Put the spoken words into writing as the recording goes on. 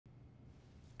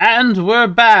And we're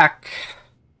back!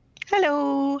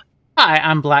 Hello! Hi,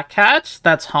 I'm Black Cat,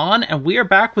 that's Han, and we are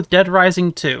back with Dead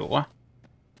Rising 2.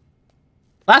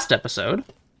 Last episode,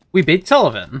 we beat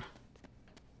Sullivan.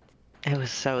 It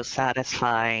was so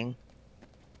satisfying.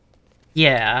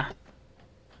 Yeah.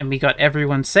 And we got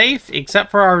everyone safe, except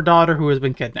for our daughter who has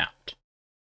been kidnapped.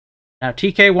 Now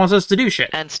TK wants us to do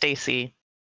shit. And Stacy.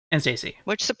 And Stacy.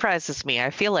 Which surprises me. I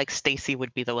feel like Stacy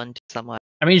would be the one to someone.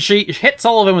 I mean, she hit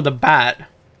Sullivan with a bat.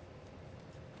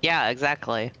 Yeah,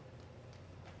 exactly.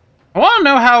 I want to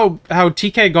know how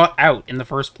TK got out in the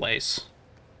first place.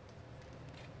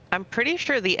 I'm pretty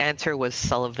sure the answer was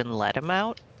Sullivan let him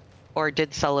out. Or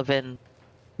did Sullivan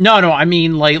No, I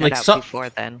mean, like before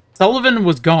then? Sullivan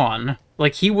was gone.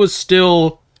 Like, he was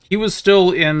still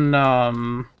in,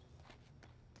 In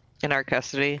our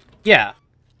custody? Yeah.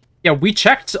 Yeah, we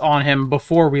checked on him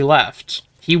before we left.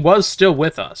 He was still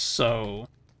with us, so...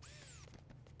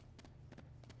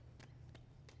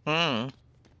 Hmm.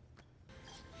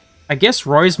 I guess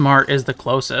Roysmart is the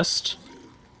closest.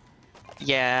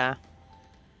 Yeah.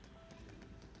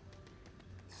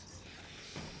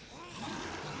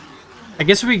 I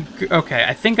guess okay,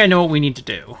 I think I know what we need to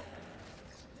do.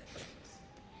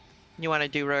 You want to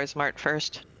do Rosemart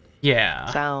first?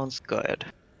 Yeah. Sounds good.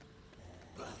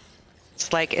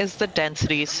 It's like, is the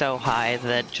density so high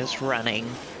that just running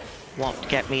won't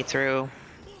get me through?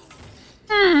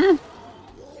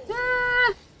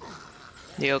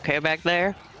 You okay back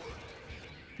there?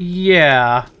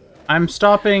 Yeah. I'm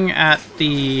stopping at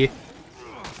the...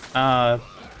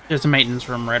 there's a maintenance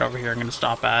room right over here I'm gonna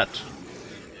stop at.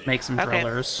 Make some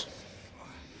drillers.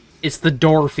 It's the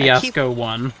door fiasco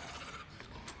one.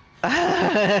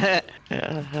 Oh,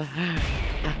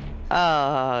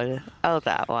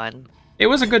 that one. It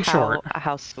was a good short.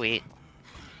 How sweet.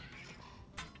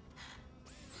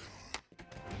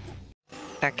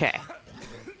 Okay.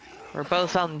 We're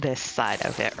both on this side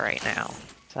of it right now,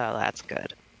 so that's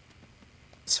good.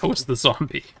 So is the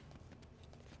zombie.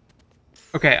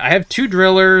 Okay, I have 2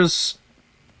 drillers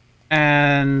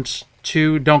and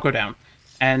 2 don't go down.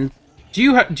 And do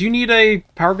you need a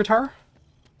power guitar?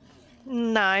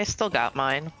 Nah, I still got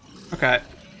mine. Okay.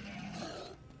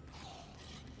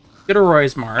 Get a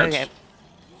Roysmart. Okay.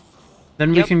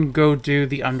 Then we can go do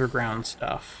the underground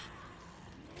stuff.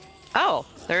 Oh,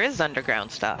 there is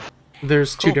underground stuff.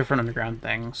 There's 2 different underground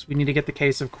things. We need to get the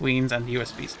case of Queens and the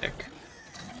USB stick.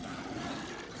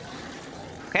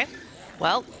 Okay.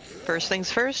 Well, first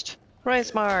things first.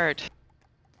 Roysmart.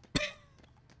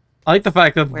 I like the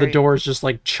fact that the doors just,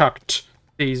 like, chucked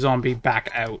the zombie back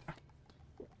out.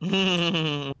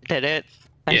 Did it?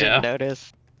 I didn't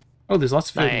notice. Oh, there's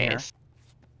lots of food in here.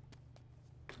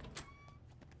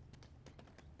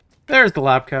 There's the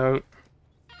lab coat.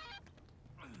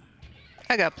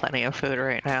 I got plenty of food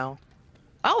right now.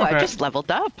 Oh, Okay. I just leveled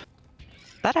up.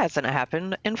 That hasn't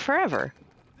happened in forever.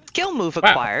 Skill move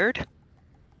acquired.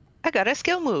 I got a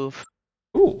skill move.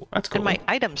 Ooh, that's cool. And my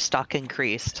item stock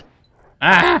increased.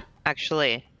 Ah!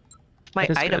 Actually, if my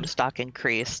That is item good. stock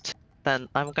increased, then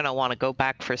I'm gonna want to go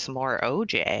back for some more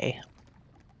OJ.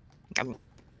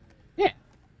 Yeah.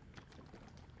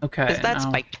 Okay. Is that now...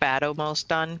 spiked bat almost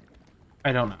done?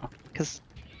 I don't know. Because,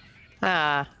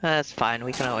 that's fine.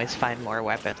 We can always find more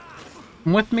weapons.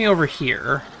 Come with me over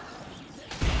here.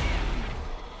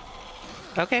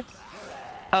 Okay.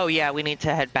 Oh yeah, we need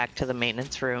to head back to the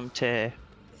maintenance room to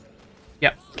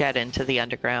get into the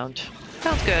underground.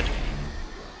 Sounds good.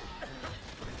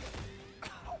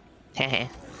 Heh.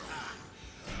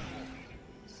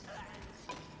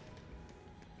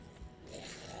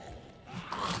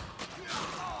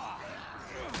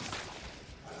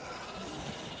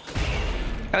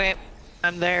 Okay,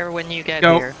 I'm there when you get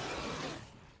here.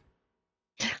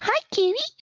 Hi, Kiwi!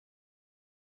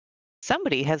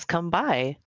 Somebody has come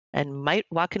by and might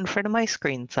walk in front of my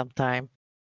screen sometime.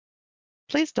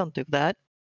 Please don't do that.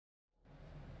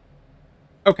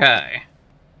 Okay.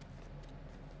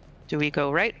 Do we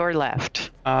go right or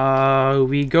left?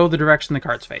 We go the direction the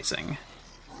cart's facing.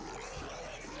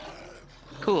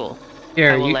 Cool.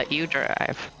 Here, I will let you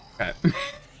drive. Okay.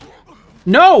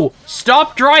 No!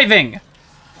 Stop driving!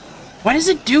 Why does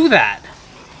it do that?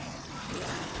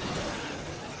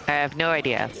 I have no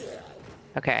idea.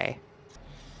 Okay.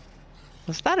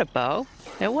 Was that a bow?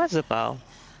 It was a bow.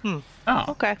 Oh.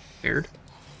 Okay. Weird.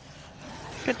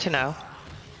 Good to know.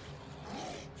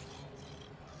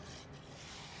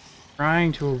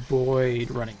 Trying to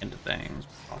avoid running into things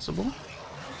if possible.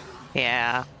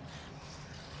 Yeah.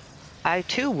 I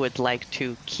too would like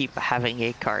to keep having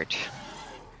a cart.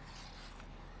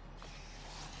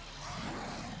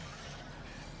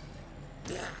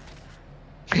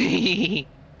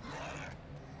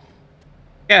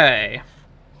 Okay.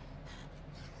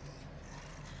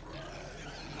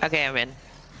 Okay, I'm in.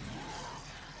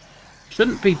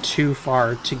 Shouldn't be too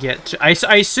far to get to... I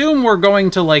assume we're going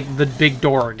to, like, the big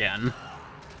door again.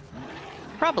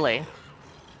 Probably.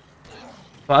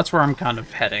 Well, that's where I'm kind of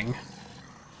heading.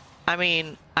 I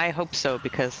mean, I hope so,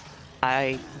 because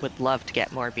I would love to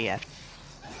get more BF.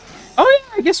 Oh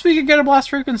yeah, I guess we could get a blast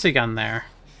frequency gun there.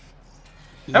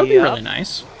 That would be really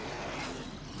nice.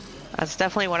 That's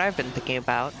definitely what I've been thinking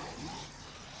about.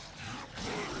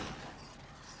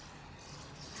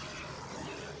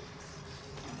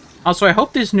 Also, I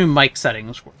hope these new mic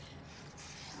settings work.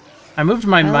 I moved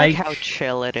my mic like how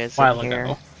chill it is a while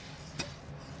ago.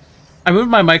 I moved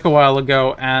my mic a while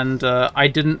ago, and I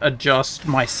didn't adjust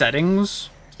my settings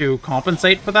to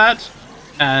compensate for that,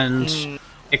 and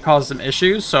it caused some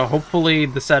issues, so hopefully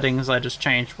the settings I just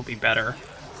changed will be better.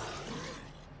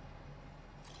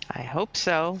 I hope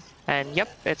so. And yep,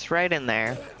 it's right in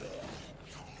there.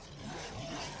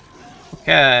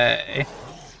 Okay.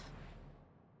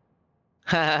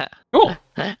 Cool.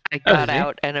 I got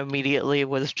out and immediately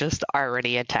was just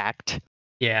already attacked.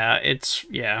 Yeah, it's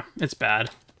bad.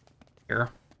 Here.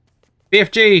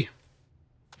 BFG!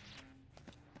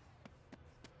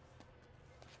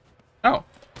 Oh.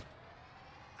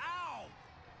 Ow.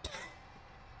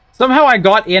 Somehow I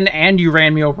got in and you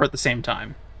ran me over at the same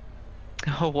time.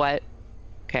 What?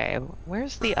 Okay,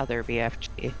 where's the other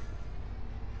BFG?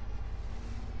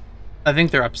 I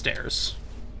think they're upstairs.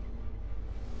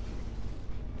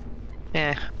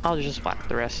 I'll just walk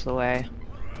the rest of the way.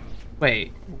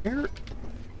 Wait, where?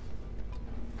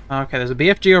 Okay, there's a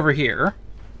BFG over here.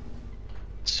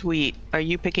 Sweet. Are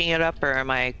you picking it up or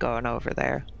am I going over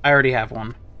there? I already have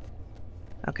one.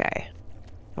 Okay.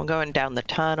 I'm going down the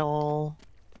tunnel,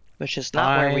 which is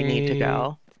not where we need to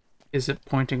go. Is it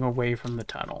pointing away from the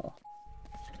tunnel?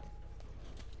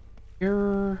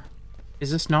 Here... Is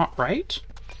this not right?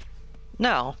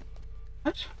 No.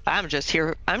 What? I'm just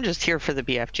here for the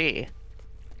BFG.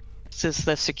 This is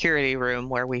the security room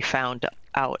where we found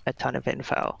out a ton of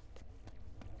info.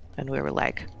 And we were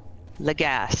like, the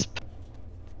gasp.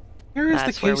 Here is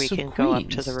That's the where we case of can Queens. go up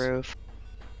to the roof.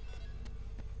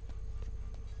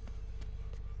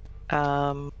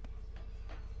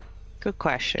 Good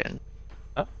question.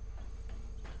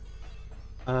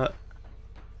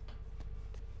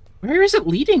 Where is it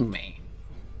leading me?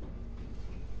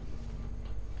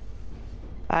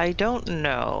 I don't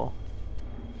know.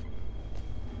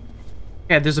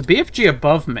 Yeah, there's a BFG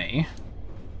above me.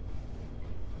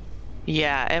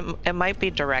 Yeah, it might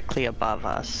be directly above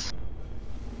us.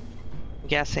 I'm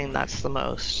guessing that's the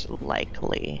most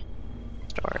likely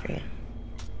story.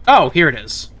 Oh, here it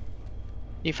is.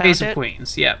 You found Case it? of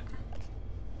Queens, yep.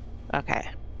 Okay.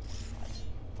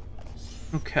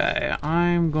 Okay,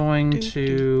 I'm going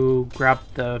to grab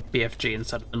the BFG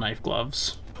instead of the knife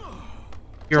gloves.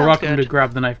 You're welcome to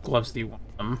grab the knife gloves if you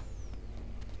want them.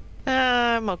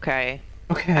 I'm okay.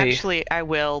 Okay. Actually, I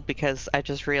will because I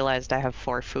just realized I have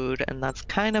 4 food and that's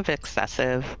kind of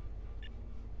excessive.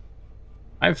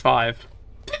 I have 5.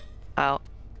 Oh.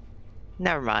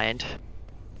 Never mind.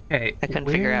 Okay. I couldn't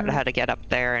figure out how to get up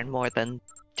there in more than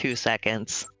 2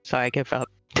 seconds, so I give up.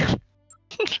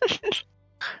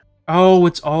 Oh,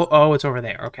 it's over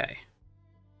there. Okay.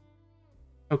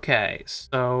 Okay,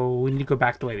 so we need to go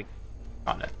back the way we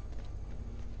got it.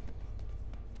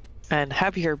 And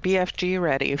have your BFG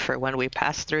ready for when we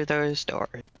pass through those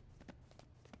doors.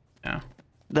 Yeah.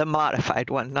 The modified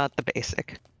one, not the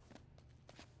basic.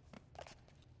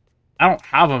 I don't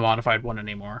have a modified one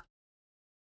anymore.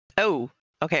 Oh,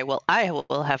 okay, well I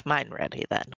will have mine ready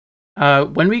then.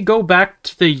 When we go back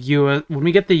to the when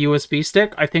we get the USB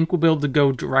stick, I think we'll be able to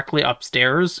go directly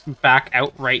upstairs, back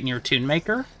out right near Tune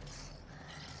Maker.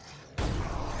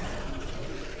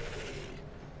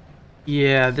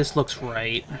 Yeah, this looks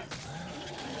right.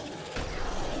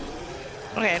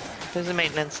 Okay, there's a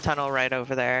maintenance tunnel right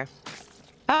over there.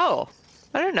 Oh,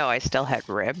 I didn't know I still had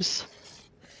ribs.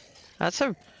 That's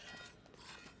a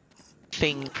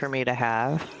thing for me to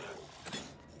have.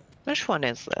 Which one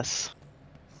is this?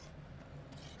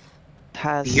 It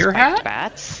has Your hat?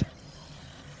 bats.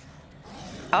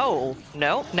 Oh,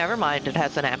 no, never mind. It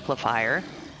has an amplifier.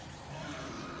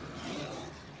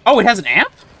 Oh, it has an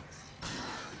amp?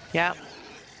 Yeah.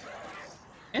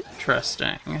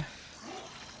 Interesting.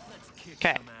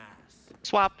 Okay.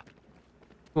 Swap.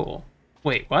 Cool.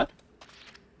 Wait, what?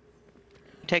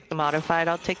 Take the modified,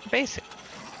 I'll take the basic.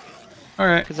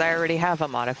 Alright. Because I already have a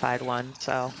modified one,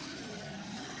 so...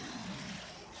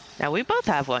 Now we both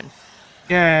have one.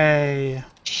 Yay.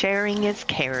 Sharing is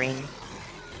caring.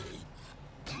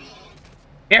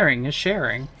 Caring is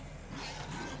sharing.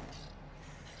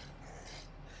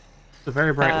 The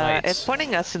very bright lights. It's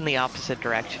pointing us in the opposite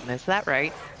direction, is that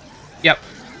right? Yep.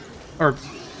 Or,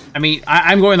 I mean,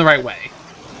 I'm going the right way.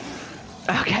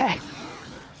 Okay.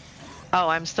 Oh,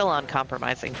 I'm still on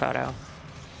compromising photo.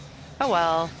 Oh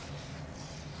well.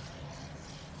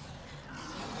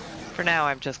 For now,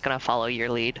 I'm just gonna follow your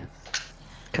lead.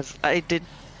 Because I did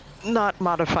not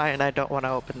modify and I don't want to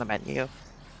open the menu.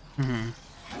 Mm-hmm.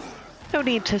 No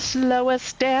need to slow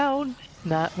us down.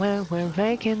 Not when we're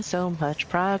making so much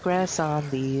progress on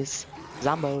these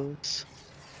zombos.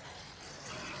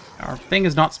 Our thing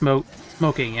is not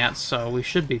smoking yet, so we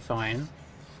should be fine.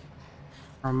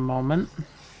 For a moment.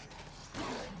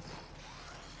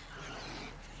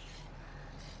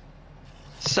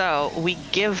 So, we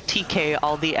give TK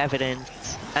all the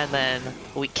evidence, and then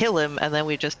we kill him, and then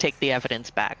we just take the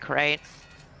evidence back, right?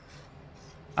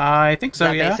 I think so,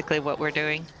 Is that yeah. basically what we're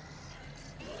doing?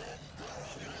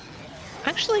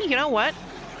 Actually, you know what?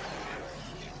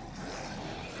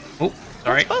 Oh,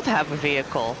 sorry. Let's both have a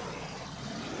vehicle.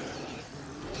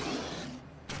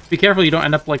 Be careful you don't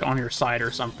end up, like, on your side or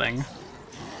something.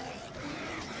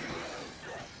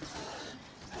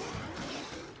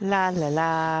 La la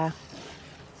la.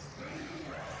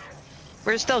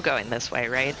 We're still going this way,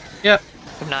 right? Yep.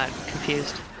 I'm not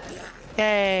confused.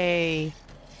 Yay!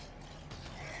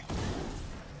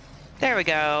 There we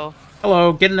go.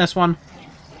 Hello, get in this one.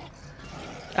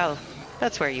 Oh,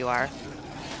 that's where you are.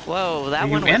 Whoa, that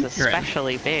one was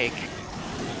especially big.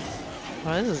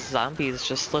 Oh, these zombies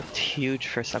just looked huge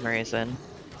for some reason.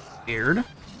 Weird.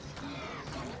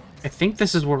 I think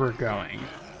this is where we're going.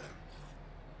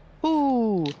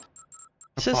 Ooh!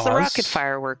 This is the Pause. rocket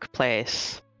firework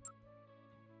place.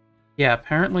 Yeah,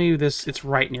 apparently it's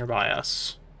right nearby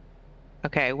us.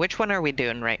 Okay, which one are we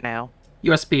doing right now?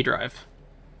 USB drive.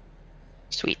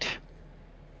 Sweet.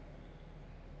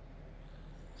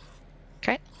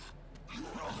 Okay.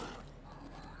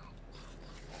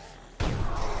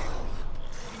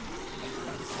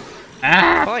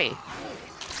 Ah! Boy.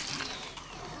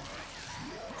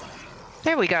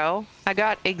 There we go. I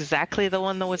got exactly the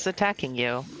one that was attacking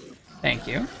you. Thank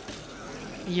you.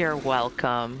 You're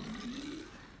welcome.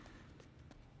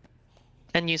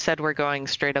 And you said we're going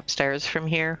straight upstairs from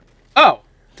here? Oh!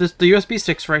 The USB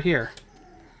stick's right here.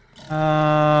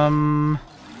 Ah!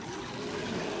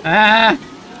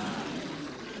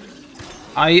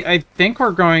 I think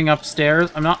we're going upstairs.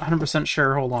 I'm not 100%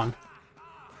 sure. Hold on.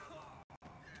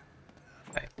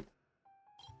 Okay.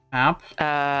 Map.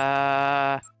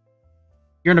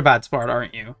 You're in a bad spot,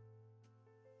 aren't you?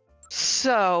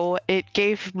 So, it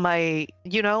gave my...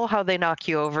 You know how they knock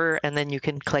you over and then you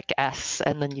can click S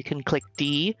and then you can click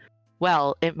D?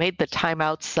 Well, it made the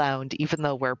timeout sound even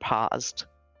though we're paused.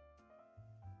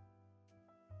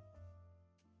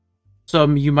 So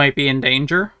you might be in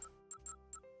danger?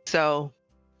 So,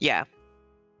 yeah.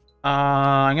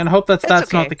 I'm gonna hope that's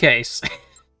okay. not the case.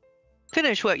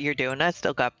 Finish what you're doing. I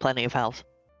still got plenty of health.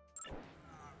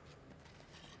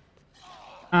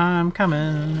 I'm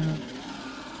coming.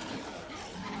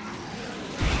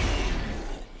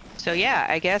 So yeah,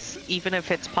 I guess even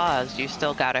if it's paused, you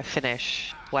still gotta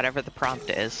finish whatever the prompt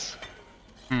is.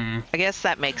 I guess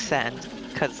that makes sense,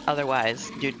 because otherwise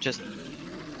you'd just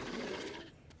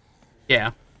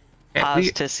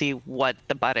pause to see what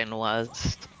the button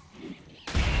was.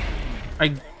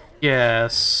 I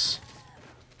guess.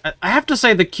 I have to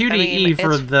say the QDE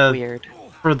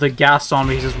for the gas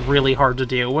zombies is really hard to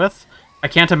deal with. I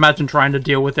can't imagine trying to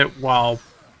deal with it while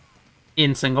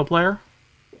in single player.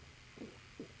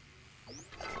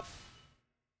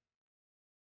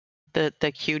 The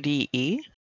QDE?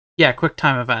 Yeah, quick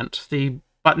time event. The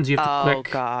buttons you have to click.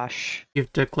 Oh gosh. You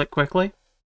have to click quickly.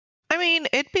 I mean,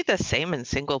 it'd be the same in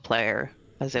single player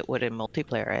as it would in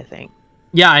multiplayer, I think.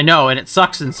 Yeah, I know, and it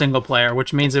sucks in single player,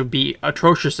 which means it would be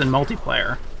atrocious in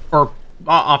multiplayer. Or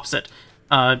opposite.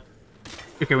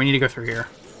 Okay, we need to go through here.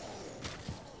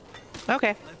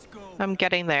 Okay. I'm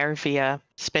getting there via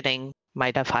spinning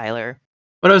my defiler.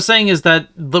 What I was saying is that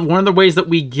one of the ways that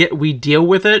we deal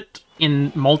with it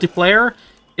in multiplayer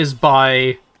is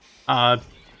by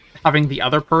having the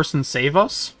other person save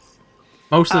us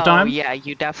most of the time. Oh yeah,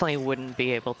 you definitely wouldn't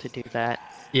be able to do that.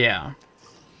 Yeah.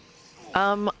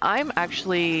 I'm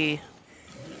actually...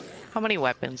 How many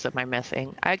weapons am I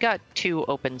missing? I got 2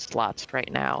 open slots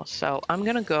right now, so I'm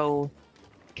gonna go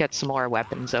get some more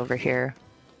weapons over here.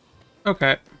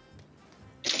 Okay.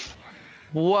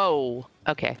 Whoa!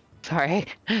 Okay, sorry.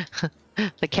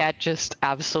 The cat just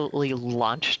absolutely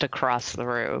launched across the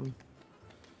room.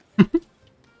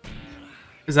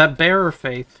 Is that Bear or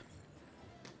Faith?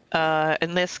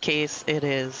 In this case, it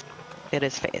is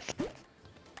Faith.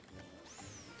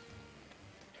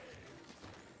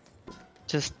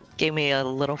 just gave me a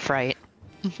little fright.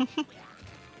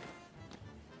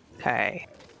 Okay.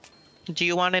 Do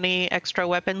you want any extra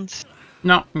weapons?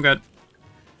 No, I'm good.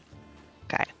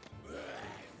 Okay.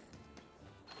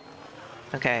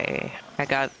 Okay, I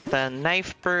got the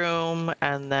knife broom,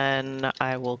 and then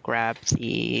I will grab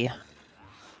the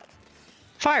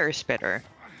fire spitter.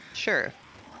 Sure,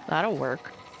 that'll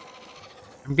work.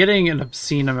 I'm getting an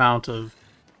obscene amount of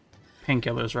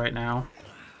painkillers right now.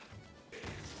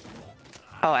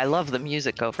 Oh, I love the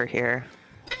music over here.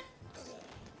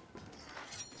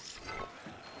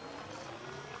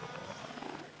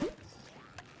 Oh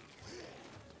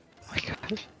my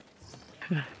gosh.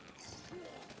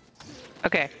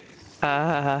 Okay.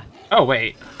 Oh,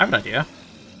 wait. I have an idea.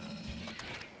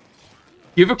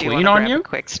 You have a Do you queen want to on grab you? a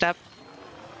quick step?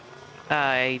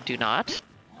 I do not.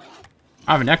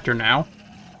 I have a nectar now.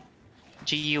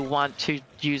 Do you want to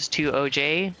use 2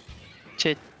 OJ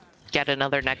to get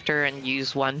another nectar and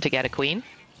use 1 to get a queen?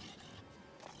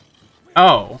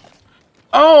 Oh.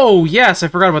 Oh, yes, I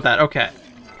forgot about that. Okay.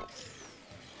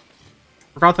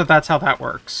 Forgot that that's how that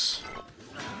works.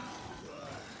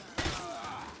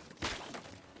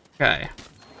 Okay.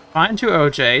 Find 2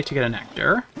 OJ to get a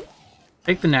nectar.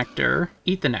 Take the nectar.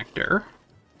 Eat the nectar.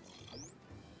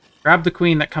 Grab the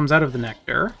queen that comes out of the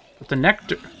nectar. Put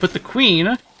the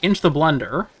queen into the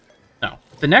blender. No.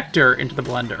 The nectar into the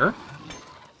blender.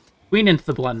 Queen into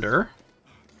the blender.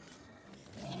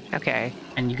 Okay.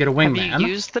 And you get a wingman. Have you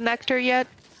used the nectar yet?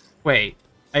 Wait.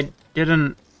 I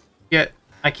didn't get...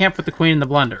 I can't put the queen in the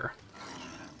blender.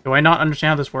 Do I not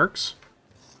understand how this works?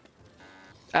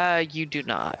 You do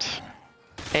not.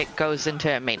 It goes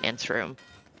into a maintenance room.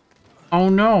 Oh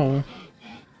no.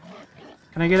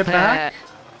 Can I get it back?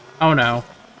 Oh no.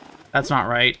 That's not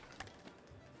right.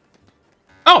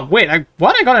 Oh, wait,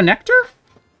 what? I got a nectar?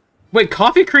 Wait,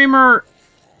 coffee creamer...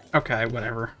 Okay,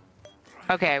 whatever.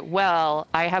 Okay, well,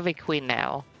 I have a queen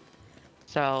now.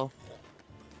 So...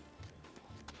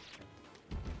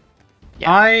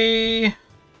 yeah. I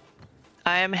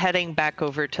am heading back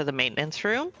over to the maintenance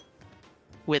room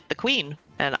with the queen.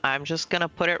 And I'm just gonna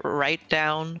put it right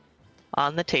down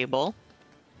on the table.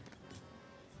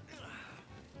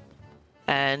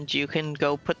 And you can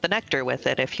go put the nectar with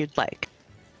it if you'd like.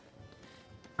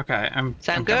 Okay, I'm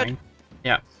Sound good? Coming.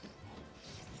 Yeah.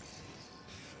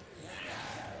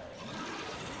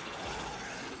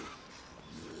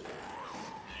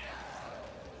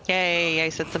 Yay, I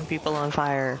set some people on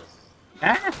fire.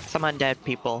 Ah! Some undead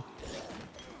people.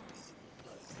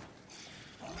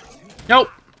 Nope!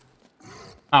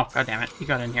 Oh, god damn it. You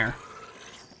got in here.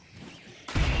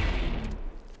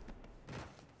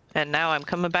 And now I'm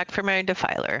coming back for my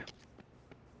defiler.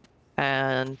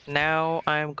 And now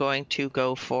I'm going to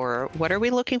go for... what are we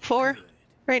looking for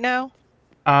right now?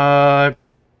 The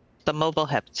mobile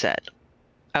headset.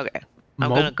 Okay. I'm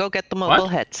gonna go get the mobile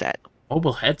headset.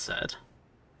 Mobile headset?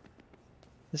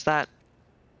 Is that...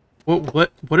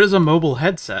 What is a mobile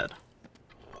headset?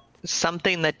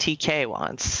 something that TK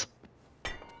wants?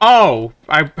 Oh!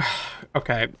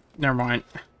 Okay, never mind.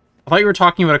 I thought you were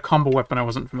talking about a combo weapon I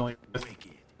wasn't familiar with.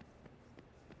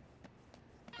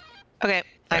 Okay,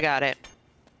 I got it.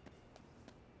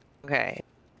 Okay.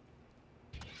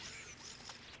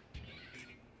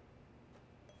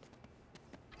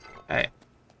 Okay.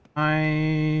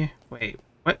 Wait.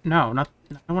 What? No, not...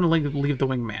 I don't want to leave the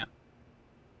wingman.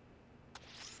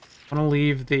 I want to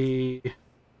leave the...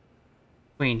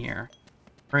 queen here.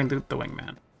 Bring the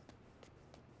wingman.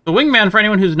 The wingman, for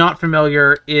anyone who's not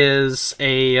familiar, is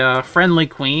a friendly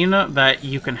queen that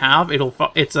you can have.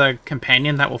 It's a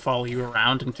companion that will follow you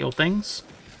around and kill things.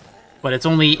 But it's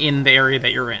only in the area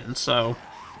that you're in, so...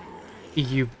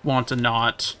 you want to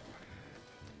not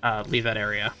leave that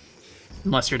area.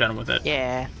 Unless you're done with it.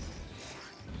 Yeah.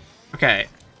 Okay.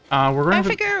 We're going I to...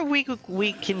 figure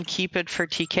we can keep it for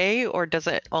TK, or does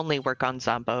it only work on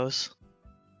zombos?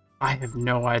 I have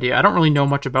no idea. I don't really know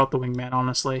much about the wingman,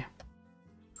 honestly.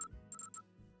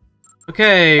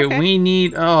 Okay, we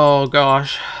need... oh,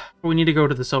 gosh. We need to go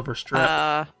to the Silver Strip.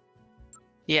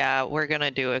 Yeah, we're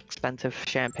gonna do expensive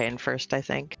champagne first, I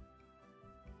think.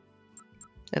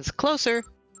 It's closer.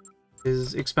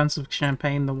 Is expensive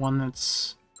champagne the one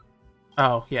that's...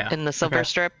 oh, yeah. In the Silver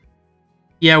Strip?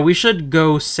 Yeah, we should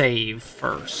go save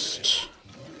first.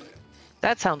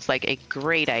 That sounds like a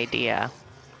great idea.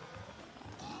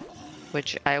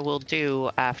 Which I will do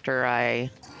after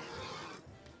I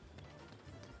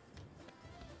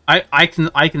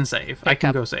can save. I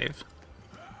can go save.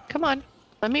 Come on.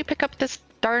 Let me pick up this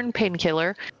darn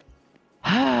painkiller.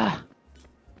 Do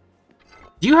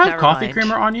you have coffee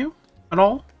creamer on you at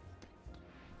all?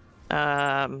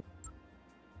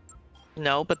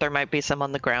 No, but there might be some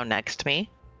on the ground next to me.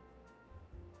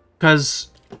 Because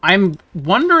I'm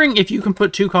wondering if you can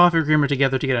put 2 coffee creamer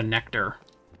together to get a nectar.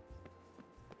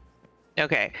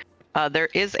 Okay. There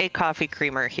is a coffee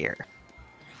creamer here.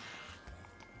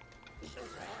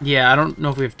 Yeah, I don't know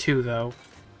if we have 2, though.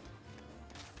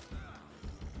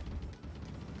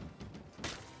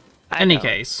 Any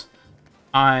case,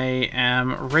 I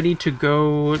am ready to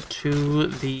go to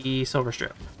the silver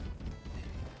strip.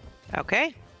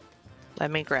 Okay.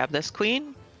 Let me grab this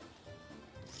queen.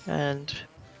 And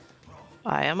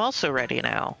I am also ready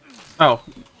now. Oh,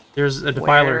 there's a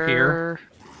defiler here.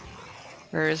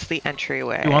 Where is the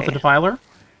entryway? You want the defiler?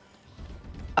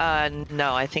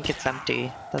 No, I think it's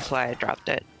empty. That's why I dropped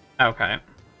it. Okay.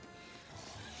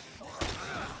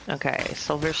 Okay,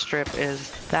 silver strip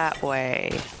is that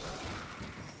way.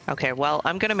 Okay, well,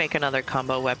 I'm gonna make another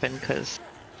combo weapon because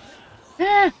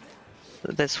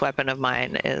this weapon of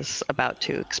mine is about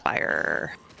to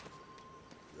expire.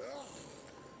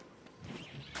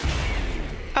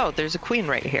 Oh, there's a queen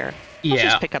right here. Yeah. I'll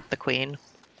just pick up the queen.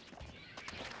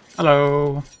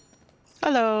 Hello.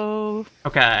 Hello.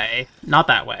 Okay, not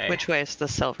that way. Which way is the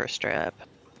silver strip?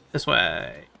 This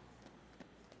way.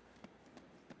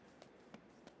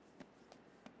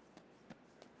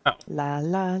 Oh. La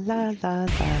la la la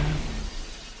la.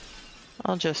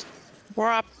 I'll just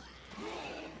whop.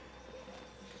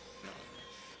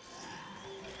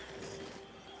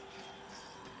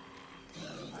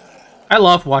 I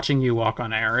love watching you walk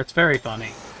on air. It's very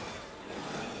funny.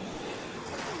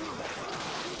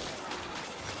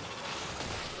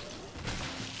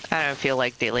 I don't feel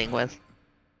like dealing with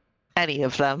any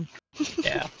of them.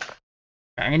 Yeah.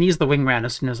 I'm gonna use the wingman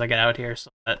as soon as I get out here so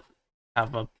that I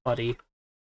have a buddy.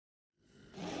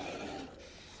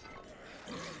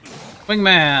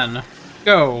 Wingman!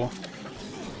 Go!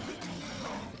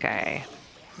 Okay.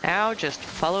 Now just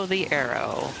follow the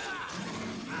arrow.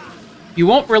 You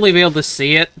won't really be able to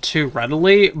see it too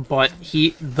readily, but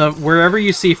wherever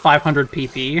you see 500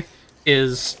 PP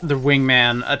is the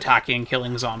wingman attacking,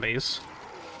 killing zombies.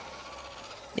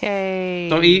 Yay!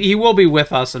 So he will be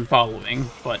with us and following,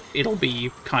 but it'll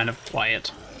be kind of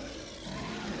quiet.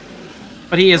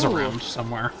 But he is around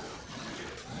somewhere.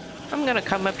 I'm gonna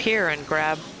come up here and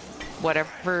grab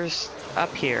whatever's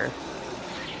up here.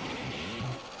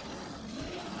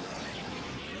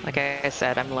 Like I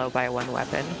said, I'm low by 1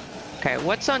 weapon. Okay,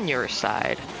 what's on your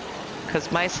side?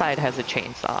 Because my side has a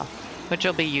chainsaw, which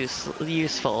will be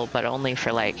useful, but only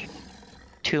for like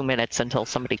 2 minutes until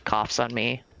somebody coughs on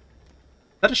me.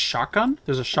 Is that a shotgun?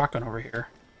 There's a shotgun over here.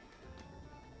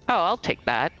 Oh, I'll take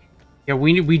that. Yeah,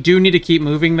 we do need to keep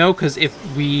moving though, because if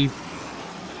we...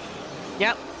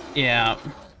 Yep. Yeah,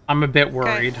 I'm a bit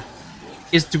worried. Okay.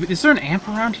 Is there an amp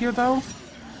around here though?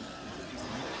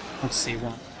 Let's see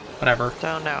one. Whatever.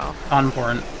 Don't know. Not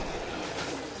important.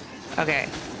 Okay.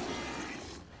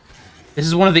 This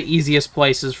is one of the easiest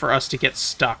places for us to get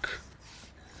stuck.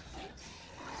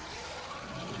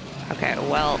 Okay,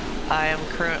 well, I am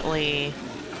currently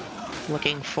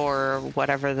looking for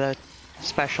whatever the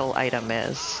special item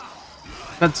is.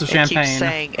 That's the champagne. It keeps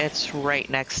saying it's right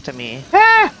next to me.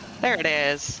 Ah! There it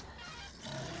is.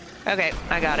 Okay,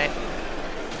 I got it.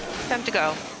 Time to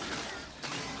go.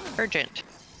 Urgent.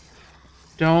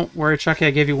 Don't worry, Chucky,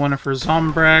 I gave you one for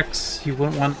Zombrex. You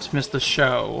wouldn't want to miss the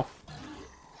show.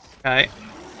 Okay.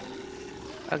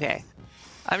 Okay.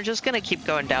 I'm just gonna keep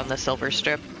going down the silver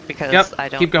strip because I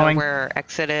don't know where our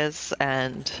exit is,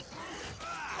 and...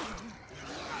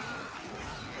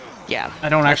 Yeah. I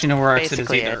don't actually know where our exit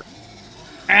is either.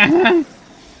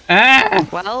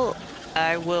 Well,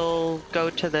 I will go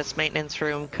to this maintenance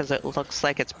room because it looks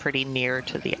like it's pretty near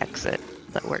to the exit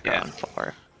that we're going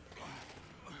for.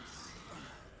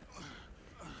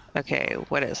 Okay,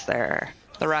 what is there?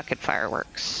 The rocket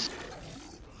fireworks.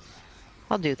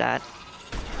 I'll do that.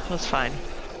 That's fine.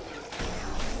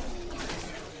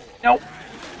 Nope.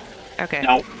 Okay.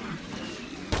 Nope.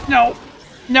 No.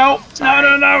 No. Sorry.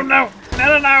 No, no, no, no.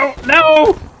 No, no, no,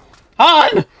 no!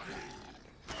 Han!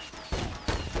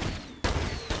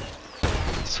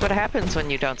 That's what happens when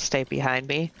you don't stay behind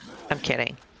me. I'm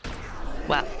kidding.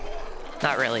 Well,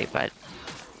 not really, but...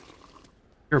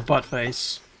 Your butt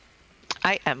face.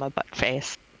 I am a butt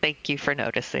face. Thank you for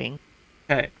noticing.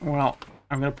 Okay, well,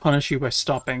 I'm gonna punish you by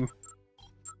stopping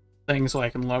things so I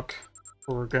can look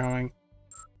where we're going.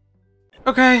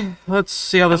 Okay, let's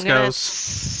see how this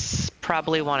goes.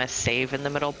 Probably want to save in the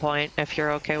middle point, if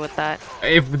you're okay with that.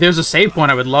 If there's a save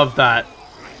point, I would love that.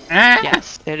 Ah!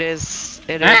 Yes, it is.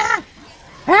 It is. Ah!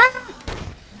 Ah!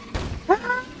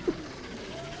 Ah!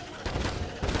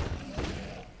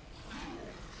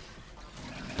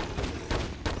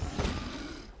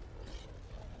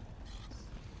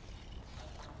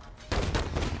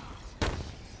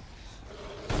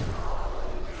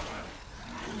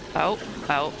 Oh,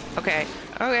 oh, okay,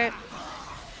 okay.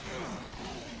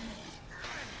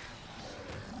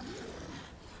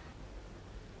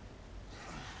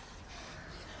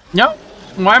 No.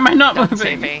 Why am I not Not moving?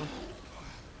 saving.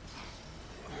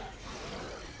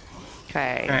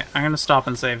 Okay. Okay, I'm gonna stop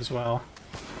and save as well.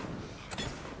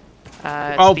 It's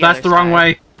Oh, the that's other the wrong side.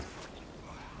 way.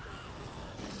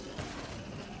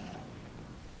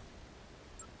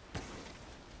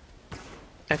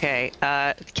 Okay,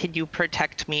 can you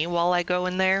protect me while I go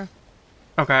in there?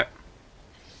 Okay.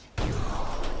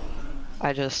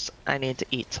 I need to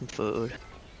eat some food.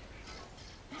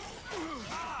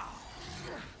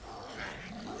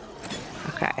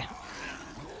 Okay.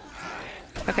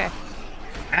 Okay.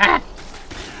 Ah!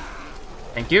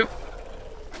 Thank you.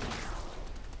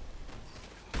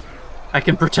 I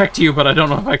can protect you, but I don't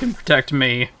know if I can protect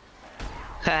me.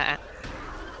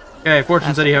 Okay, Fortune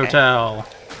That's City okay. Hotel.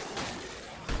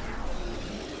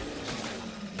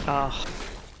 Oh,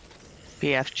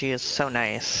 BFG is so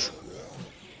nice.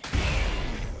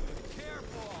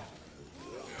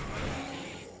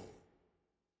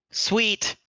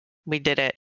 Sweet! We did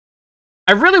it.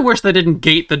 I really wish they didn't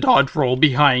gate the dodge roll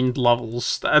behind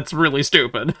levels. That's really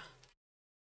stupid.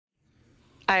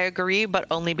 I agree, but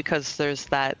only because there's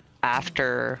that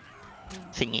after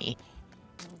thingy.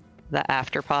 The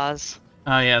after pause.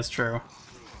 Oh, yeah, it's true.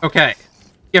 Okay.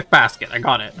 Gift basket. I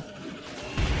got it.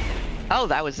 Oh,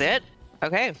 that was it?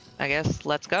 Okay, I guess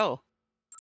let's go.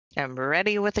 I'm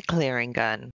ready with a clearing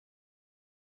gun.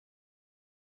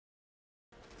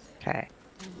 Okay.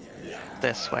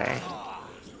 This way.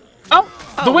 Oh!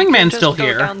 The we can wingman's just still go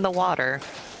here. down the water.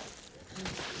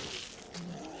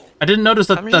 I didn't notice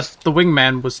that, I'm just- the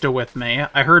wingman was still with me.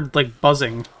 I heard, like,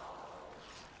 buzzing.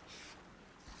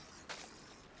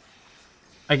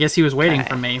 I guess he was waiting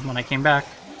for me when I came back.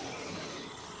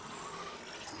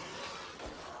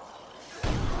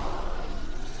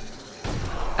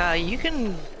 You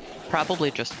can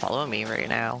probably just follow me right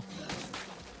now.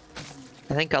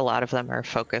 I think a lot of them are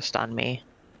focused on me.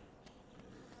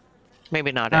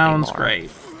 Maybe not anymore. Sounds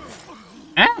great.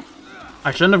 Eh?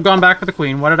 I shouldn't have gone back for the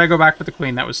queen. Why did I go back for the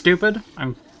queen? That was stupid.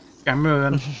 I'm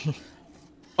moving.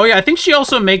 Oh yeah, I think she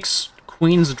also makes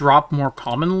queens drop more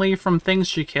commonly from things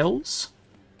she kills.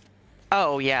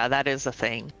 Oh yeah, that is a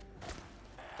thing.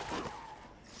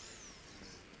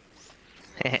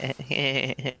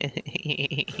 Eh.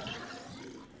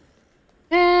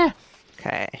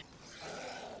 Okay.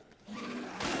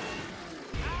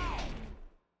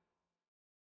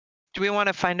 Do we want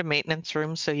to find a maintenance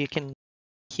room so you can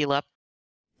heal up?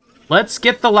 Let's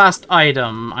get the last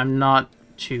item. I'm not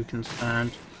too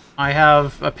concerned. I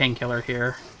have a painkiller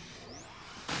here.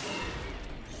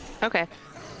 Okay.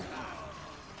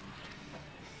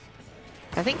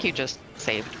 I think you just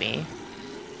saved me.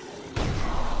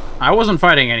 I wasn't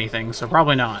fighting anything, so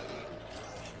probably not.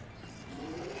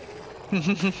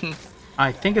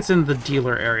 I think it's in the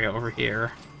dealer area over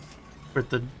here. With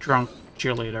the drunk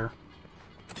cheerleader.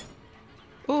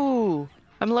 Ooh,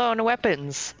 I'm low on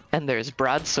weapons. And there's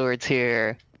broadswords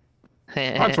here.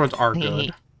 Broadswords are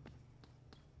good.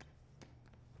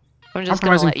 I'm just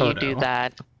gonna Compromising let you photo. do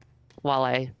that while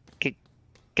I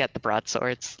get the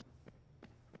broadswords.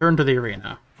 Turn to the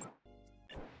arena.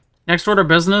 Next order of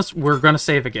business, we're gonna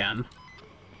save again.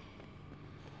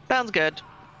 Sounds good.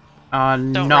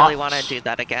 Don't Don't really want to do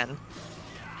that again.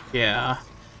 Yeah.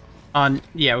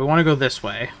 Yeah, we want to go this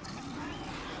way.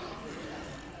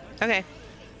 Okay.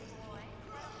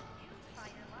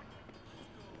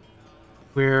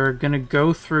 We're gonna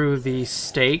go through the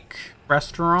steak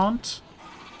restaurant,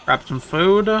 grab some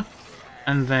food,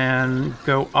 and then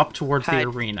go up towards the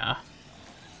arena.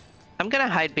 I'm gonna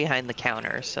hide behind the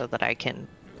counter so that I can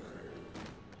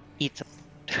eat some.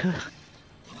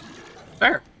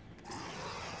 Fair.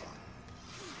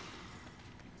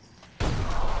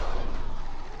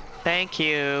 Thank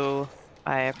you.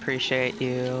 I appreciate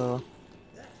you.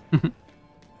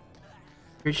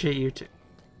 Appreciate you too.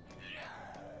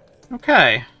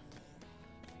 Okay.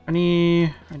 I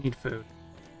need food.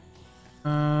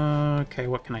 Okay,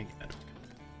 what can I get?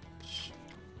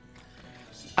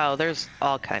 Oh, there's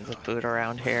all kinds of food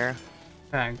around here.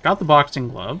 Okay, got the boxing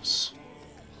gloves.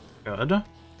 Good.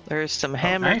 There's some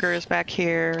hamburgers back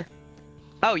here.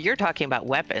 Oh, you're talking about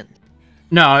weapons.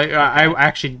 No, I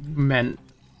actually meant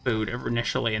food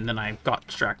initially, and then I got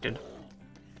distracted.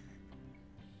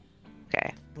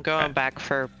 Okay, I'm going back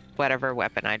for whatever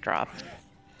weapon I dropped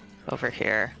over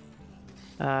here.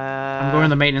 I'm going to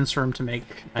the maintenance room to make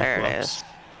knife gloves.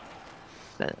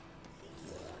 There it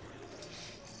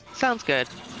is. Sounds good.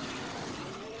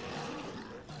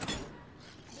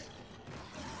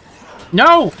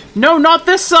 No! No, not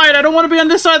this side! I don't want to be on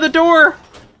this side of the door!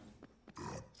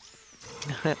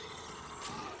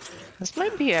 Is my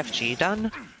BFG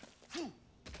done?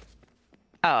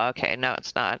 Oh, okay. No,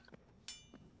 it's not.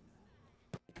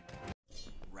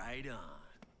 Right on.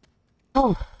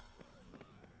 Oh.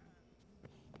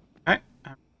 Okay.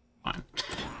 Fine.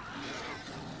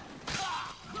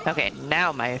 Okay,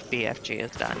 now my BFG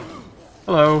is done.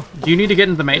 Hello. Do you need to get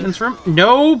into the maintenance room?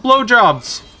 No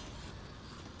blowjobs!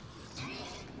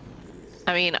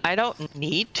 I mean, I don't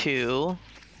need to,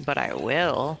 but I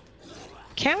will.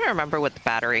 Can't remember what the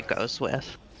battery goes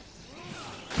with.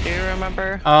 Do you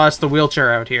remember? It's the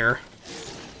wheelchair out here.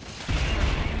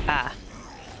 Ah.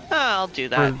 Oh, I'll do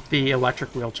that. Or the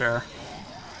electric wheelchair.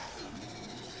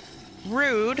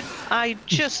 Rude. I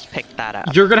just picked that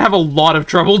up. You're gonna have a lot of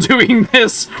trouble doing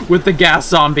this with the gas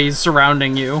zombies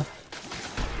surrounding you.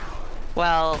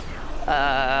 Well,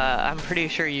 I'm pretty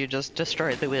sure you just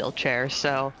destroyed the wheelchair,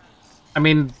 so... I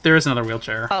mean, there is another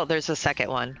wheelchair. Oh, there's a second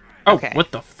one. Oh, Okay.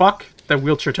 what the fuck? That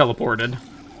wheelchair teleported.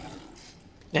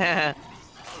 Yeah,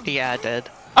 it did.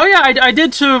 Oh yeah, I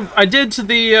did to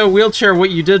the wheelchair what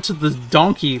you did to the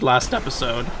donkey last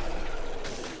episode.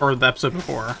 Or the episode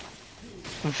before.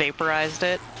 Vaporized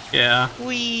it? Yeah.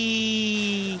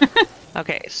 Whee!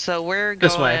 Okay, so we're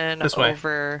This going way.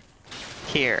 over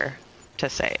here to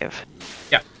save.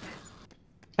 Yeah.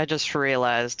 I just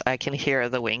realized I can hear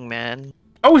the wingman.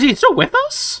 Oh, is he still with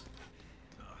us?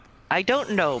 I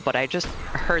don't know, but I just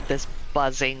heard this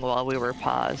buzzing while we were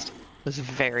paused. It was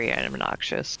very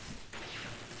obnoxious.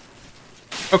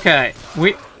 Okay,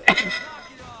 we...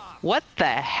 What the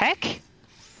heck?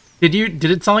 Did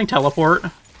it suddenly teleport?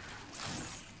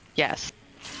 Yes.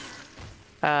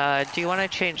 Do you want to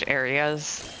change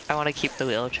areas? I want to keep the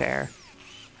wheelchair.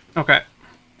 Okay. I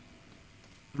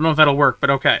don't know if that'll work, but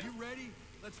okay.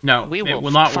 No, We it will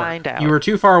will not find work. out. You were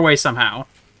too far away somehow.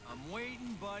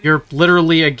 You're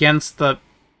literally against the...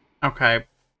 Okay,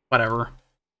 whatever.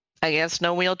 I guess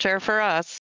no wheelchair for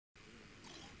us.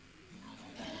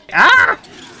 Ah!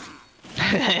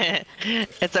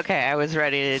 It's okay, I was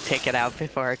ready to take it out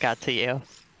before it got to you.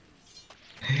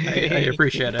 I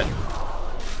appreciate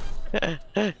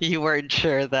it. You weren't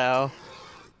sure, though.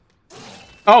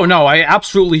 Oh no, I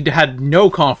absolutely had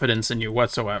no confidence in you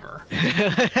whatsoever.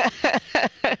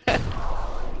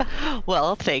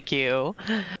 Well, thank you.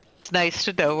 It's nice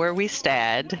to know where we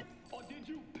stand.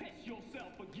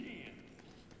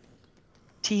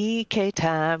 TK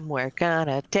time, we're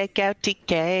gonna take out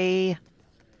TK.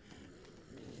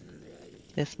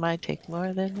 This might take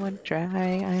more than one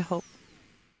try, I hope.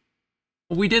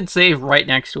 We did save right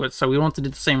next to it, so we want to do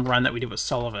the same run that we did with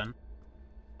Sullivan.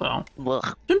 So,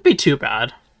 Ugh. shouldn't be too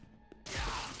bad.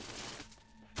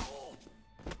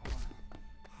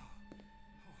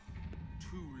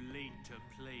 Too late to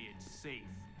play it safe,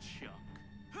 Chuck.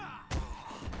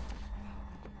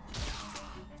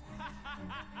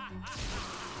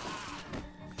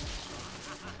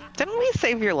 Didn't we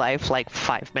save your life like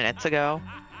 5 minutes ago?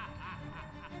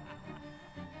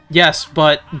 Yes,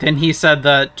 but then he said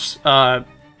that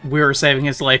we were saving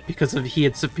his life because he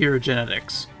had superior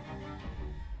genetics.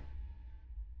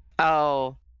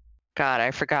 Oh, God,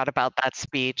 I forgot about that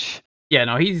speech. Yeah,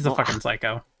 no, he's a Ugh. fucking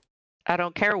psycho. I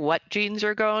don't care what genes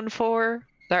you're going for.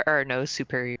 There are no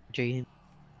superior genes.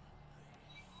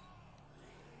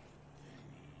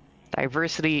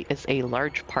 Diversity is a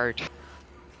large part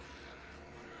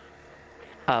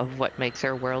of what makes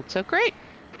our world so great.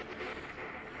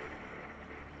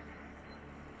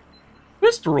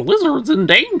 Mr. Lizard's in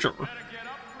danger. Better get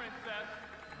up, princess.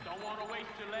 Don't want to waste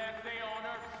your last day on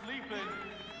Earth sleeping.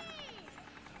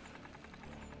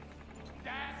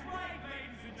 That's right,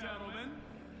 ladies and gentlemen.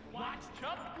 Watch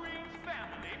Chuck Green's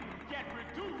family get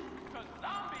reduced to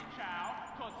zombie chow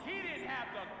because he didn't have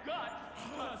the guts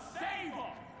to save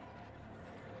them.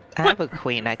 I have a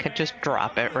queen. I could just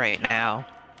drop it right now.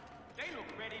 They look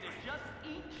ready to just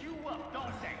eat you up,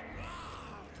 don't they?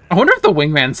 I wonder if the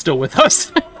wingman's still with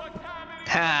us.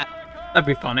 Ha! That'd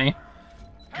be funny.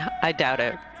 I doubt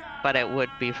it, but it would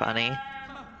be funny.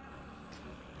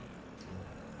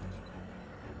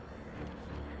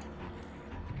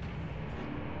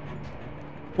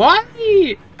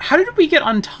 Why? How did we get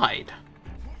untied?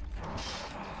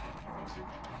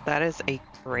 That is a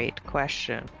great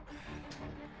question.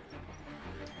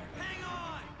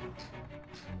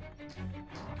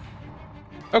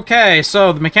 Okay,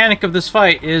 so the mechanic of this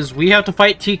fight is we have to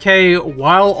fight TK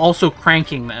while also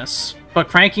cranking this. But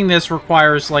cranking this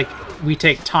requires, like, we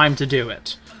take time to do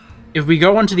it. If we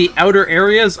go into the outer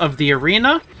areas of the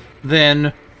arena,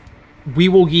 then we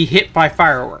will be hit by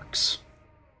fireworks.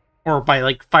 Or by,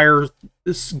 like, fire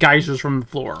geysers from the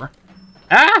floor.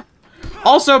 Ah!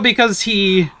 Also, because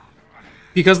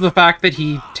of the fact that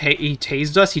he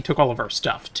tased us, he took all of our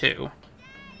stuff, too.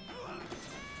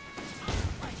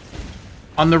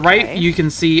 On the right, you can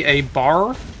see a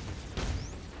bar.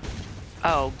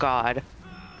 Oh, God.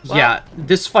 Well, yeah,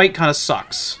 this fight kind of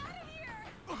sucks.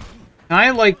 Can I,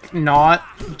 like, not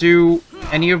do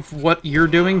any of what you're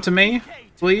doing to me,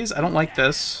 please? I don't like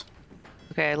this.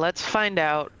 Okay, let's find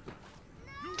out.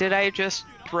 Did I just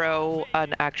throw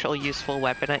an actual useful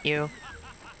weapon at you?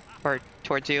 Or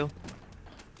towards you?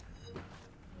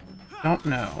 Don't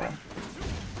know.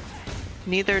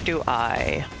 Neither do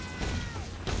I.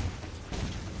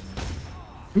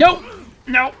 Nope!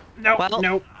 No! No! Well,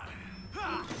 no!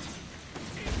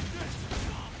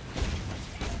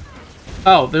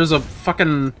 Oh, there's a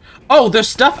fucking... Oh, there's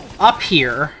stuff up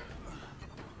here!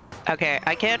 Okay,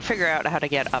 I can't figure out how to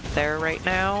get up there right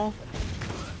now.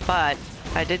 But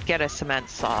I did get a cement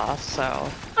saw, so...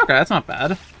 Okay, that's not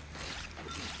bad.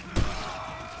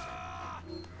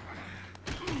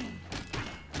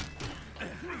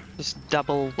 Just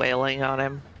double wailing on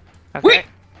him. Okay. Wait!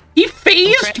 He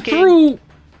phased through...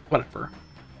 Whatever.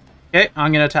 Okay,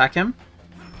 I'm gonna attack him.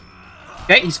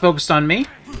 Okay, he's focused on me.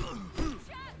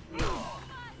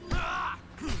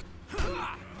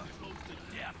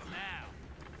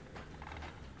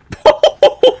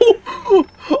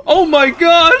 Oh my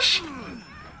gosh!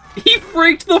 He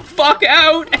freaked the fuck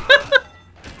out!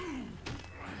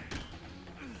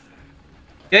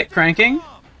 Okay, cranking.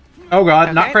 Oh god,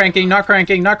 Okay. not cranking, not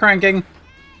cranking, not cranking.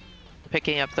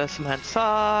 Picking up the cement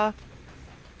saw.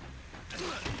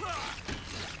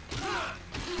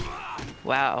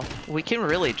 Wow, we can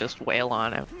really just wail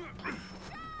on him.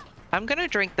 I'm gonna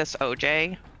drink this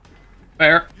OJ.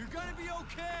 Fair.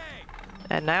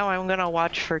 And now I'm gonna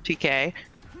watch for TK.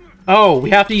 Oh, we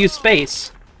have to use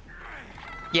space.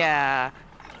 Yeah.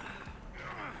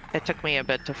 It took me a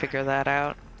bit to figure that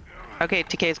out. Okay,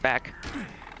 TK's back.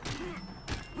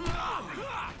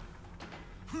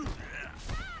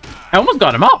 I almost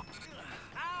got him up.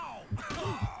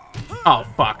 Oh,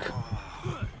 fuck.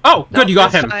 Oh, good, Nope, you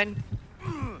got that's him. fine.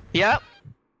 Yep.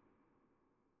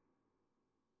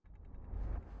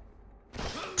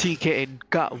 TK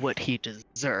got what he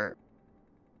deserved.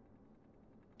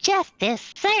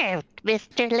 Justice served,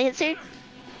 Mr. Lizard.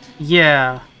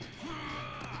 Yeah.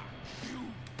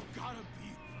 Gotta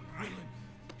be willing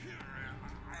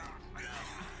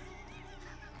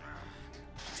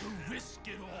to risk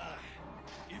it all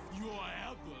if you're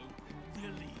ever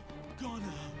really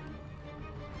gonna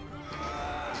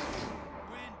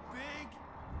win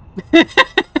big.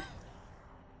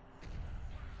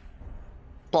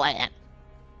 Bland.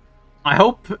 I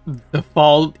hope the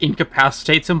fall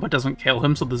incapacitates him but doesn't kill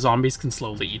him so the zombies can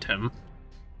slowly eat him.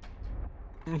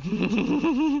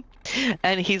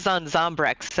 And he's on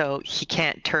Zombrex, so he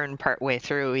can't turn partway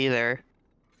through either.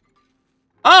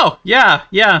 Oh, yeah,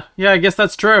 I guess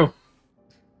that's true.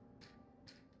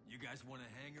 You guys want to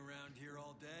hang around here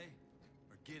all day?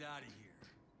 Or get out of here?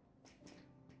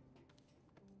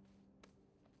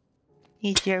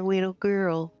 He's your little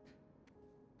girl.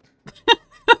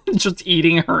 Just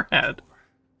eating her head.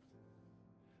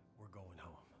 We're going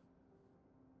home.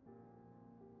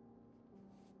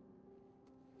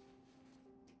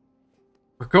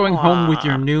 We're going home with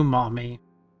your new mommy.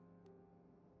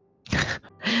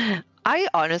 I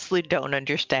honestly don't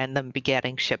understand them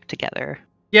getting shipped together.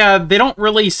 Yeah, they don't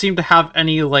really seem to have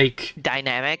any, like,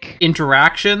 Dynamic.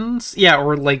 interactions. Yeah,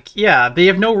 or, like, yeah, they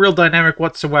have no real dynamic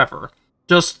whatsoever.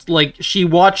 Just, like, she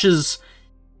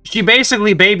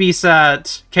basically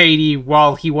babysat Katie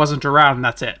while he wasn't around, and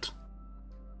that's it.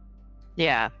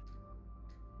 Yeah.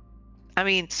 I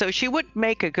mean, so she would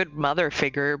make a good mother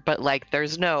figure, but, like,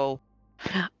 there's no...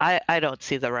 I don't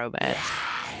see the romance.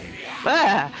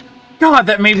 Ah! God,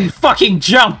 that made me fucking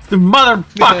jump! The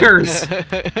motherfuckers!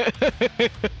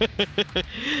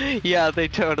 Yeah, they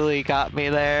totally got me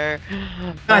there.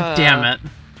 God damn it.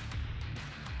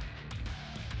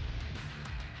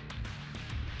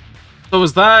 So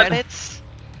is that... Credits?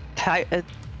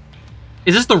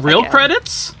 Is this the real Again.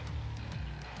 credits?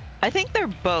 I think they're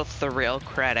both the real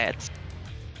credits.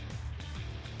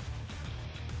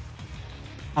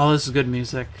 Oh, this is good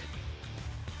music.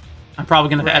 I'm probably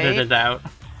gonna have to edit Right? it out.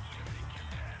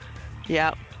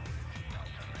 Yep.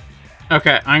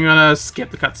 Okay, I'm gonna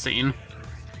skip the cutscene.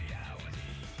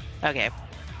 Okay.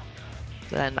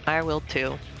 Then I will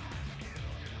too.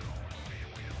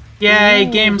 Yay,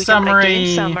 Ooh, game we got a summary!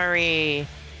 Game summary.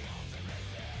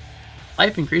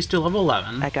 Life increased to level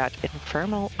 11. I got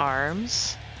infernal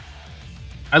arms.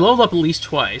 I leveled up at least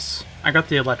twice. I got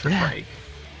the electric break.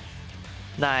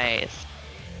 Nice.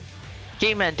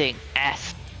 Game ending.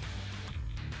 S.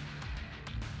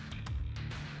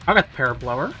 I got the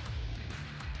parablower.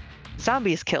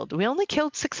 Zombies killed. We only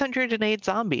killed 608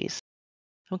 zombies.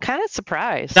 I'm kind of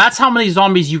surprised. That's how many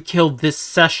zombies you killed this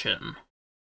session.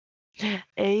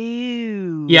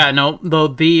 Ooh. Yeah, no,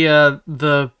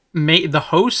 the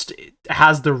host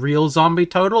has the real zombie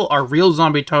total. Our real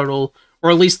zombie total,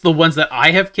 or at least the ones that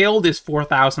I have killed, is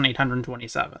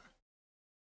 4,827.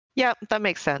 Yep, that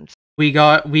makes sense. We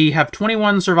have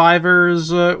 21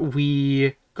 survivors.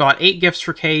 We got 8 gifts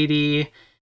for Katie,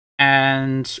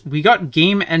 and we got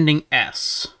game ending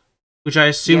S, which I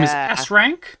assume is S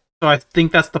rank. So I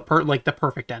think that's the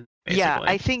perfect end. Basically. Yeah,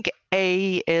 I think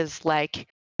A is like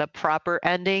the proper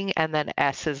ending, and then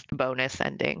S is the bonus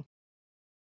ending.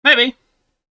 Maybe.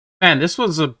 Man, this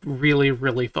was a really,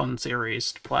 really fun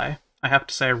series to play. I have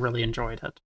to say, I really enjoyed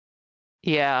it.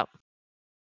 Yeah.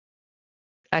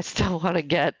 I still want to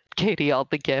get Katie all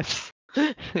the gifts.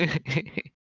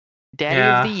 Daddy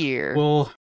of the year.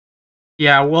 We'll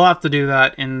have to do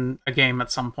that in a game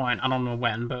at some point. I don't know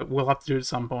when, but we'll have to do it at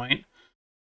some point.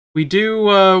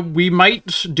 We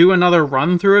might do another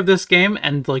run through of this game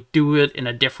and like do it in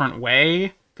a different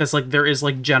way, because like there is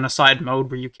like genocide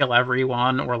mode where you kill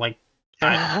everyone, or like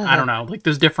I don't know, like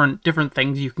there's different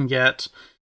things you can get.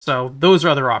 So those are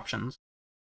other options.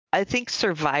 I think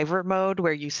survivor mode,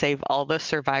 where you save all the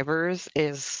survivors,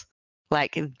 is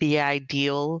like the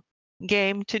ideal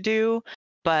game to do,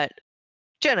 but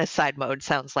genocide mode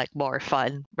sounds like more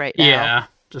fun right now. Yeah,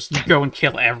 just go and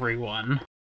kill everyone.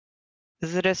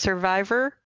 Is it a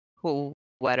survivor? Well,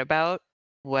 what about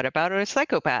a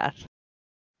psychopath?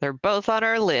 They're both on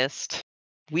our list.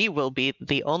 We will be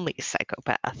the only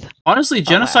psychopath. Honestly,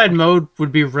 genocide mode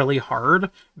would be really hard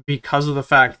because of the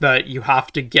fact that you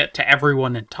have to get to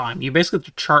everyone in time. You basically have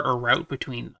to chart a route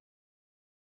between them.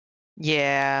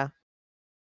 Yeah.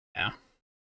 Yeah.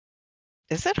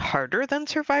 Is it harder than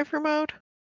survivor mode?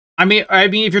 I mean,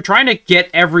 if you're trying to get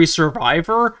every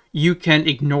survivor, you can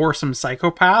ignore some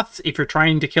psychopaths. If you're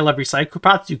trying to kill every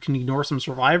psychopath, you can ignore some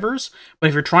survivors. But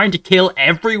if you're trying to kill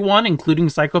everyone, including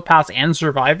psychopaths and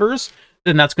survivors,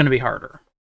 then that's going to be harder.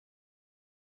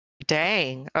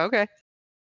 Dang. Okay.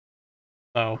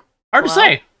 So, hard to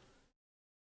say.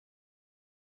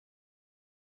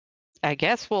 I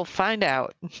guess we'll find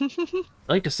out. I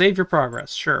like to save your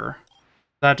progress, sure.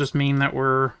 Does that just mean that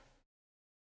we're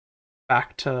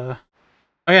back to...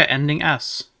 Oh yeah, ending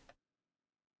S.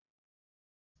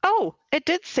 Oh, it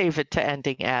did save it to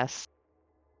ending S.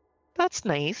 That's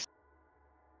nice.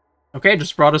 Okay,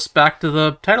 just brought us back to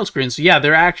the title screen. So yeah,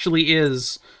 there actually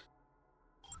is...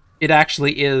 It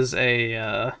actually is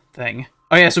a thing.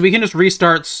 Oh yeah, so we can just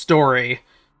restart story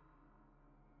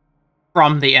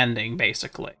from the ending,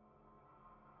 basically.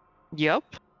 Yep.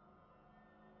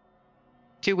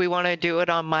 Do we want to do it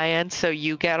on my end so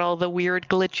you get all the weird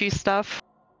glitchy stuff?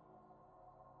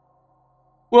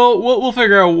 Well, we'll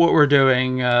figure out what we're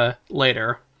doing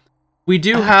later. We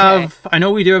do have... I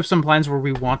know we do have some plans where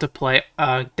we want to play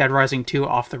Dead Rising 2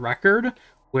 off the record,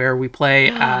 where we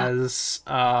play as...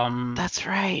 That's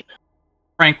right.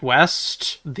 Frank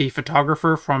West, the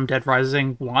photographer from Dead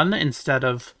Rising 1, instead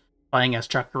of playing as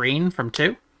Chuck Green from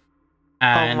 2.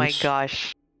 And, oh my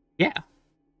gosh. Yeah.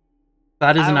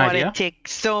 That is an idea. I want to take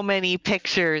so many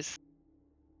pictures.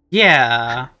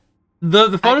 Yeah.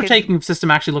 The photo taking system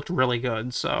actually looked really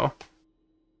good, so...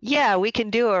 Yeah, we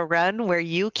can do a run where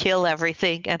you kill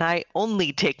everything and I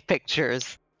only take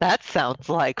pictures. That sounds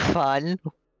like fun.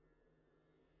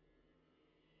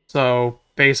 So,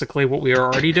 basically what we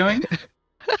are already doing?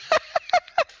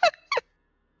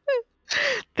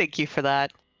 Thank you for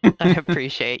that. I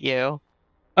appreciate you.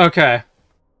 Okay.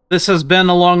 This has been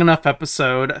a long enough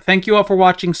episode. Thank you all for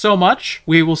watching so much.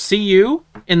 We will see you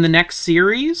in the next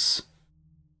series.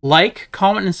 Like,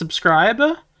 comment, and subscribe.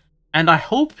 And I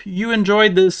hope you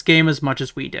enjoyed this game as much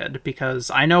as we did, because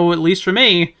I know, at least for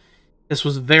me, this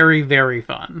was very, very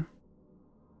fun.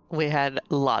 We had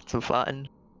lots of fun.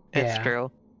 It's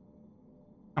true.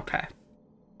 Okay.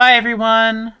 Bye,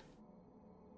 everyone!